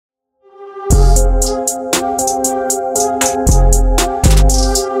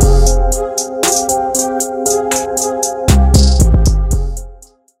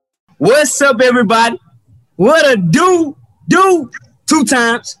What's up, everybody? What a do 2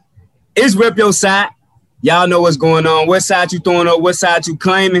 times. It's Rep Your Side. Y'all know what's going on. What side you throwing up? What side you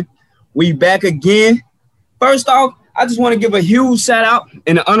claiming? We back again. First off, I just want to give a huge shout out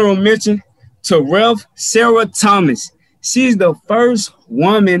and an honorable mention to Ref Sarah Thomas. She's the first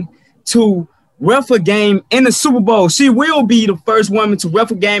woman to ref a game in the Super Bowl. She will be the first woman to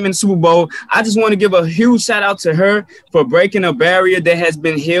ref a game in the Super Bowl. I just want to give a huge shout out to her for breaking a barrier that has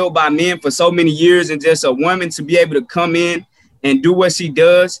been held by men for so many years, and just a woman to be able to come in and do what she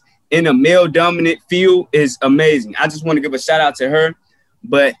does in a male-dominant field is amazing. I just want to give a shout out to her.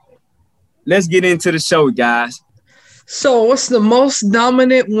 But let's get into the show, guys. So what's the most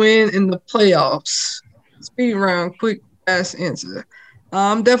dominant win in the playoffs? Speed round, quick, fast answer.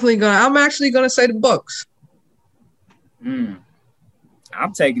 I'm actually gonna say the Bucks. I'm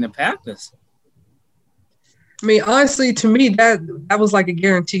taking the Packers. I mean, honestly, to me, that was like a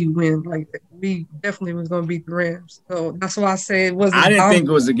guaranteed win. Like, we definitely was gonna beat the Rams. So that's why I say it wasn't. I didn't think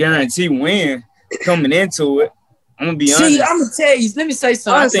it was a guaranteed win coming into it. I'm gonna be honest. See, I'm gonna tell you. Let me say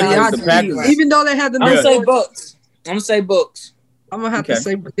something. I think it was the Packers. Even though they had the, I'm gonna say Bucks. I'm gonna say Bucks. I'm gonna have to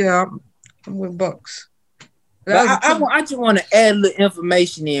say, yeah, I'm with Bucks. I just want to add a little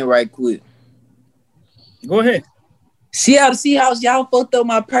information in right quick. Go ahead. Seattle Seahawks, y'all fucked up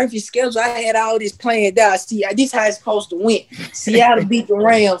my perfect schedule. I had all this planned out. See, this how it's supposed to win. Seattle beat the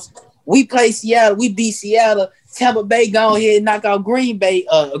Rams. We play Seattle. We beat Seattle. Tampa Bay go ahead and knock out Green Bay.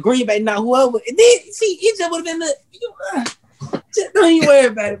 Green Bay, not whoever. And then, see, it just would have been the. Just don't even worry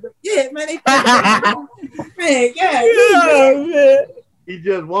about it. But yeah, man. Man, Man. He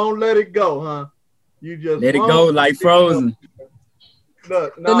just won't let it go, huh? You just let it go like Frozen.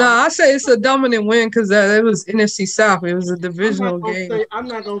 Look, no, I say it's a dominant win because it was NFC South. It was a divisional game.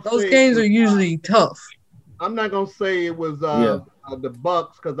 Those games are usually tough. I'm not gonna say it was the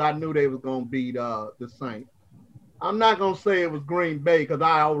Bucks because I knew they was gonna beat the Saints. I'm not gonna say it was Green Bay because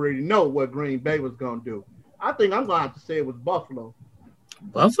I already know what Green Bay was gonna do. I think I'm gonna have to say it was Buffalo.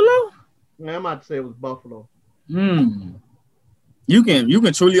 Buffalo? Yeah, I'm about to say it was Buffalo. You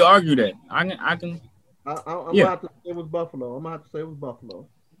can truly argue that. I can. I'm about to say it was Buffalo. I'm about to say it was Buffalo.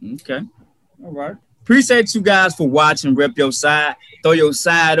 Okay. All right. Appreciate you guys for watching Rep Your Side. Throw your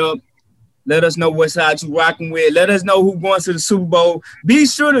side up. Let us know what side you rocking with. Let us know who's going to the Super Bowl. Be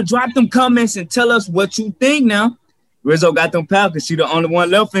sure to drop them comments and tell us what you think now. Rizzo got them Falcons. She the only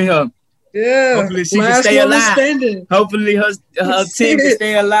one left in here. Yeah. Hopefully she can stay alive. Hopefully her team can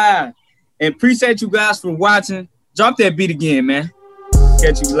stay alive. And appreciate you guys for watching. Drop that beat again, man.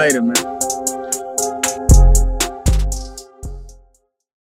 Catch you later, man.